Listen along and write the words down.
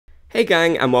Hey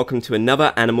gang, and welcome to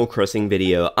another Animal Crossing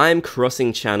video. I'm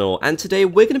Crossing Channel, and today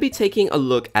we're going to be taking a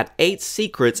look at 8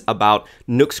 secrets about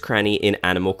Nook's Cranny in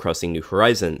Animal Crossing New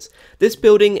Horizons. This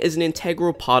building is an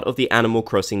integral part of the Animal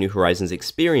Crossing New Horizons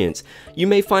experience. You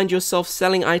may find yourself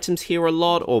selling items here a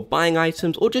lot, or buying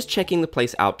items, or just checking the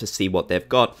place out to see what they've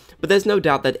got, but there's no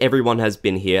doubt that everyone has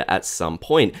been here at some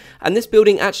point, and this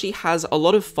building actually has a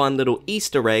lot of fun little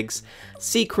Easter eggs,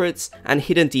 secrets, and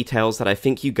hidden details that I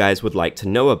think you guys would like to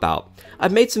know about.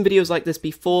 I've made some videos like this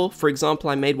before. For example,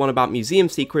 I made one about museum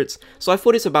secrets, so I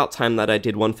thought it's about time that I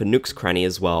did one for Nook's Cranny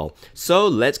as well. So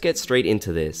let's get straight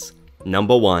into this.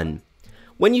 Number 1.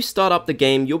 When you start up the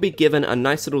game, you'll be given a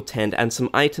nice little tent and some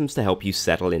items to help you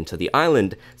settle into the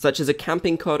island, such as a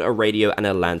camping cot, a radio, and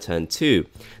a lantern too.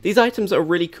 These items are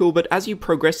really cool, but as you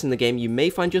progress in the game, you may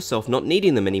find yourself not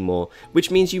needing them anymore, which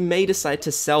means you may decide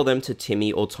to sell them to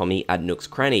Timmy or Tommy at Nook's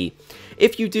Cranny.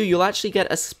 If you do, you'll actually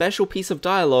get a special piece of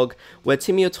dialogue where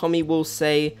Timmy or Tommy will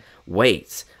say,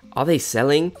 "Wait, are they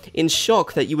selling?" in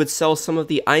shock that you would sell some of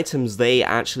the items they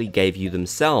actually gave you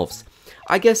themselves.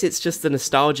 I guess it's just the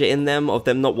nostalgia in them of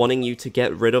them not wanting you to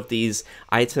get rid of these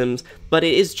items, but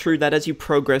it is true that as you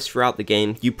progress throughout the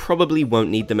game, you probably won't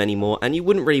need them anymore and you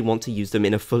wouldn't really want to use them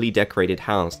in a fully decorated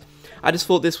house. I just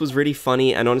thought this was really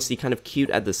funny and honestly kind of cute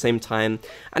at the same time,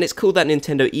 and it's cool that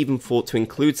Nintendo even thought to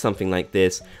include something like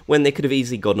this when they could have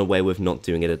easily gotten away with not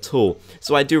doing it at all,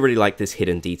 so I do really like this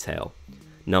hidden detail.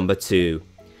 Number 2.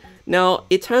 Now,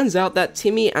 it turns out that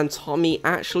Timmy and Tommy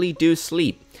actually do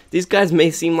sleep. These guys may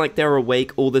seem like they're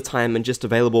awake all the time and just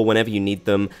available whenever you need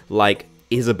them, like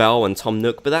Isabelle and Tom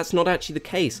Nook, but that's not actually the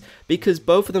case, because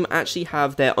both of them actually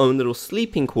have their own little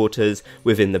sleeping quarters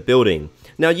within the building.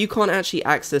 Now, you can't actually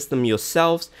access them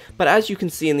yourselves, but as you can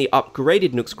see in the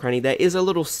upgraded Nook's Cranny, there is a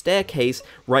little staircase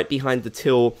right behind the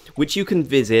till, which you can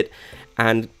visit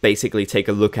and basically take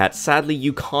a look at. Sadly,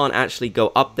 you can't actually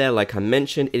go up there like I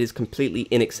mentioned, it is completely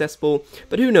inaccessible,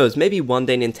 but who knows, maybe one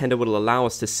day Nintendo will allow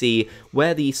us to see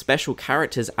where the special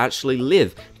characters actually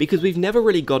live, because we've never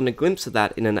really gotten a glimpse of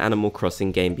that in an Animal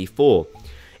Crossing game before.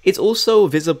 It's also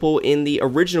visible in the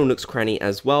original Nook's Cranny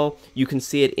as well. You can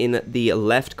see it in the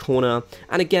left corner,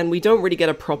 and again, we don't really get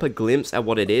a proper glimpse at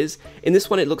what it is. In this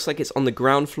one it looks like it's on the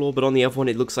ground floor, but on the other one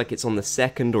it looks like it's on the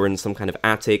second or in some kind of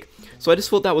attic. So I just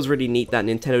thought that was really neat that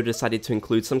Nintendo decided to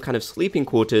include some kind of sleeping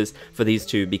quarters for these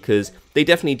two, because they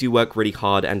definitely do work really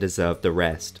hard and deserve the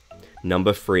rest.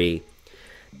 Number 3.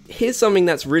 Here's something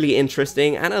that's really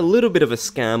interesting and a little bit of a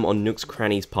scam on Nook's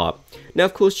Cranny's part. Now,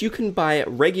 of course, you can buy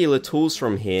regular tools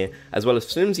from here, as well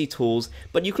as flimsy tools,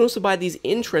 but you can also buy these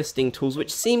interesting tools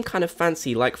which seem kind of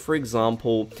fancy, like for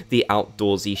example, the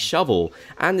outdoorsy shovel,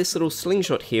 and this little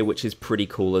slingshot here, which is pretty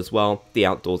cool as well, the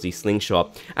outdoorsy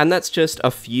slingshot. And that's just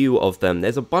a few of them.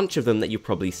 There's a bunch of them that you've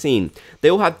probably seen. They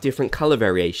all have different color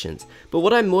variations. But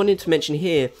what I'm wanting to mention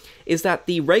here is that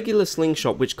the regular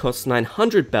slingshot, which costs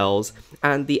 900 bells,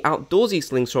 and the outdoorsy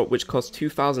slingshot, which costs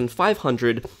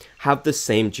 2,500, have the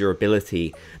same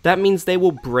durability. That means they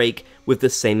will break with the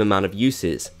same amount of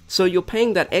uses. So you're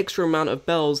paying that extra amount of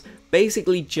bells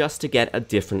basically just to get a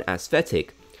different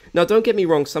aesthetic. Now, don't get me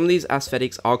wrong, some of these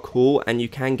aesthetics are cool and you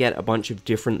can get a bunch of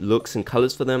different looks and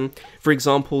colors for them. For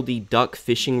example, the duck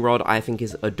fishing rod I think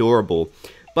is adorable.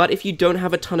 But if you don't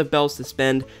have a ton of bells to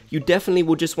spend, you definitely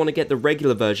will just want to get the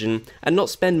regular version and not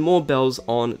spend more bells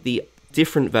on the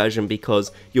different version,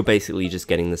 because you're basically just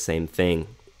getting the same thing.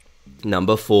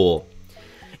 Number 4.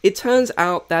 It turns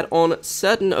out that on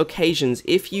certain occasions,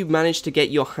 if you manage to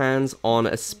get your hands on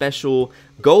a special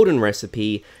golden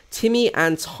recipe, Timmy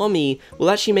and Tommy will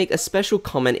actually make a special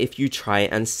comment if you try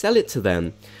and sell it to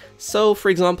them. So, for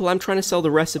example, I'm trying to sell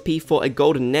the recipe for a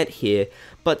golden net here,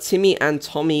 but Timmy and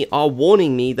Tommy are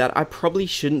warning me that I probably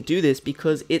shouldn't do this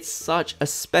because it's such a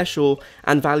special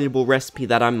and valuable recipe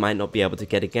that I might not be able to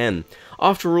get again.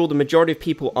 After all, the majority of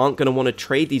people aren't going to want to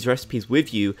trade these recipes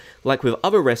with you, like with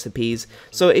other recipes,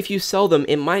 so if you sell them,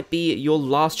 it might be your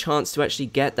last chance to actually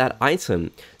get that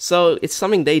item. So it's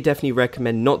something they definitely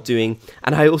recommend not doing,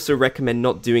 and I also recommend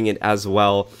not doing it as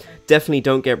well. Definitely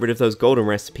don't get rid of those golden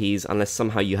recipes unless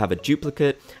somehow you have a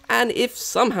duplicate, and if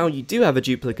somehow you do have a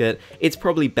duplicate, it's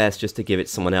probably best just to give it to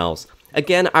someone else.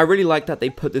 Again, I really like that they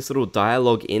put this little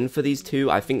dialogue in for these two.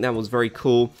 I think that was very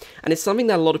cool, and it's something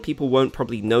that a lot of people won't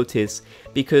probably notice,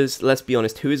 because let's be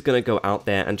honest, who is going to go out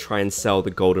there and try and sell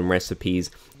the golden recipes?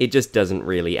 It just doesn't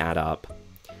really add up.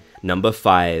 Number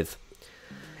 5.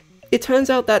 It turns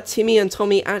out that Timmy and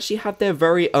Tommy actually have their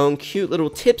very own cute little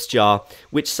tips jar,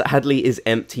 which sadly is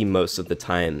empty most of the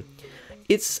time.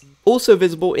 It's Also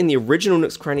visible in the original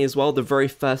Nook's Cranny as well, the very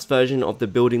first version of the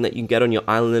building that you can get on your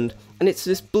island, and it's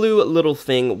this blue little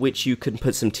thing which you can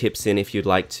put some tips in if you'd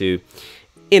like to,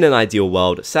 in an ideal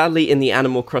world. Sadly, in the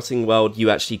Animal Crossing world, you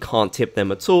actually can't tip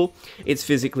them at all. It's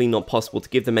physically not possible to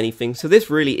give them anything, so this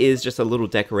really is just a little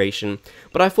decoration,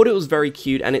 but I thought it was very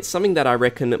cute, and it's something that I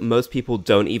reckon most people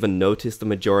don't even notice the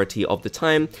majority of the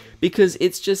time, because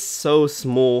it's just so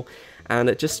small, and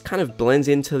it just kind of blends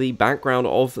into the background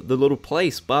of the little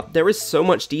place. But there is so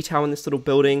much detail in this little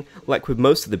building, like with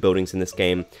most of the buildings in this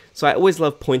game, so I always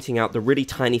love pointing out the really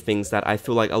tiny things that I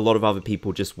feel like a lot of other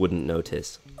people just wouldn't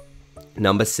notice.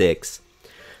 Number 6.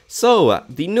 So,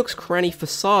 the Nook's Cranny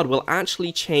facade will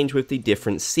actually change with the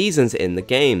different seasons in the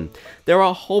game. There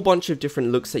are a whole bunch of different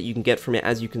looks that you can get from it,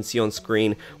 as you can see on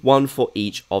screen, one for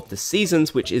each of the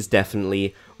seasons, which is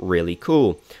definitely really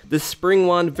cool. The spring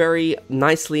one very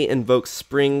nicely invokes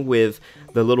spring with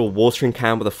the little watering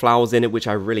can with the flowers in it, which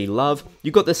I really love.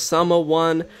 You got the summer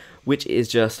one, which is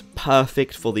just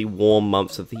perfect for the warm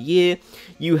months of the year.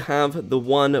 You have the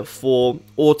one for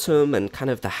autumn and kind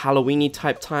of the Halloween-y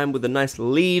type time with the nice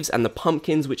leaves and the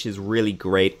pumpkins, which is really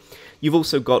great. You've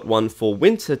also got one for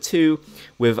winter too,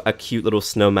 with a cute little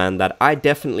snowman that I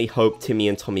definitely hope Timmy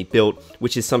and Tommy built,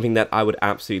 which is something that I would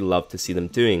absolutely love to see them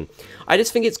doing. I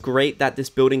just think it's great that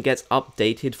this building gets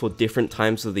updated for different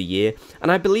times of the year,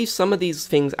 and I believe some of these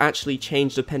things actually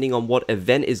change depending on what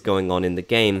event is going on in the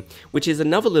game, which is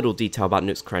another little detail about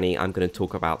Nook's Cranny I'm going to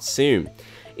talk about soon.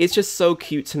 It's just so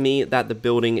cute to me that the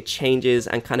building changes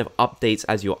and kind of updates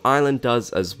as your island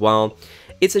does as well.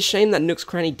 It's a shame that Nook's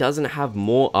Cranny doesn't have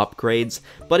more upgrades,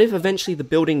 but if eventually the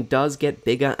building does get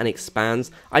bigger and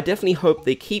expands, I definitely hope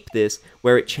they keep this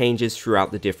where it changes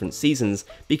throughout the different seasons,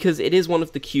 because it is one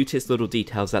of the cutest little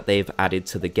details that they've added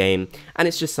to the game, and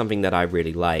it's just something that I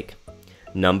really like.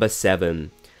 Number 7.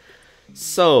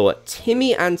 So,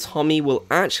 Timmy and Tommy will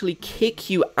actually kick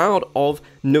you out of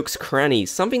Nook's Cranny,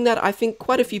 something that I think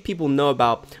quite a few people know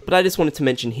about, but I just wanted to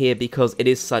mention here because it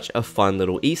is such a fun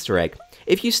little Easter egg.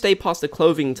 If you stay past the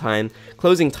closing time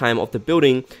of the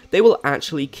building, they will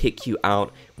actually kick you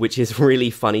out, which is really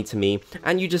funny to me,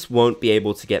 and you just won't be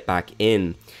able to get back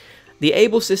in. The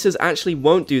Able sisters actually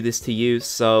won't do this to you,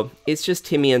 so it's just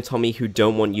Timmy and Tommy who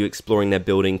don't want you exploring their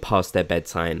building past their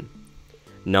bedtime.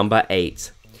 Number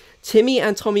 8. Timmy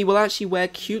and Tommy will actually wear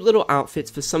cute little outfits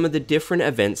for some of the different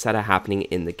events that are happening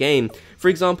in the game. For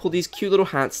example, these cute little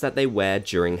hats that they wear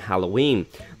during Halloween.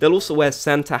 They'll also wear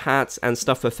Santa hats and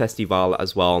stuff for Festival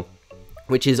as well,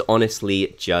 which is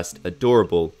honestly just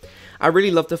adorable. I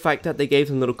really love the fact that they gave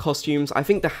them little costumes. I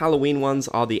think the Halloween ones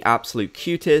are the absolute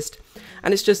cutest,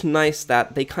 and it's just nice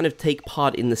that they kind of take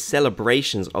part in the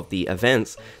celebrations of the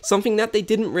events, something that they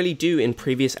didn't really do in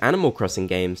previous Animal Crossing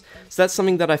games. So that's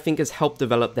something that I think has helped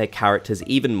develop their characters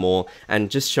even more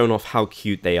and just shown off how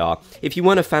cute they are. If you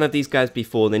weren't a fan of these guys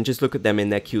before, then just look at them in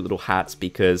their cute little hats,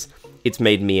 because it's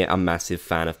made me a massive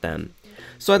fan of them.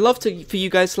 So I'd love for you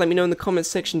guys to let me know in the comments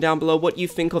section down below what you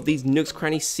think of these Nook's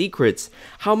Cranny secrets.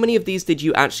 How many of these did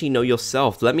you actually know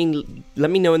yourself? Let me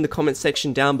know in the comments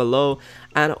section down below,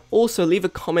 and also leave a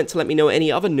comment to let me know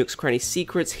any other Nook's Cranny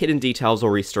secrets, hidden details,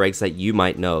 or Easter eggs that you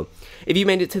might know. If you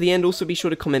made it to the end, also be sure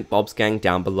to comment Bob's Gang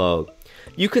down below.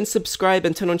 You can subscribe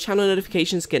and turn on channel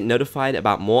notifications to get notified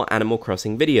about more Animal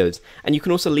Crossing videos, and you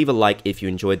can also leave a like if you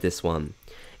enjoyed this one.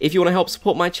 If you want to help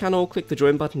support my channel, click the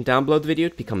join button down below the video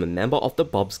to become a member of the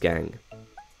Bob's Gang.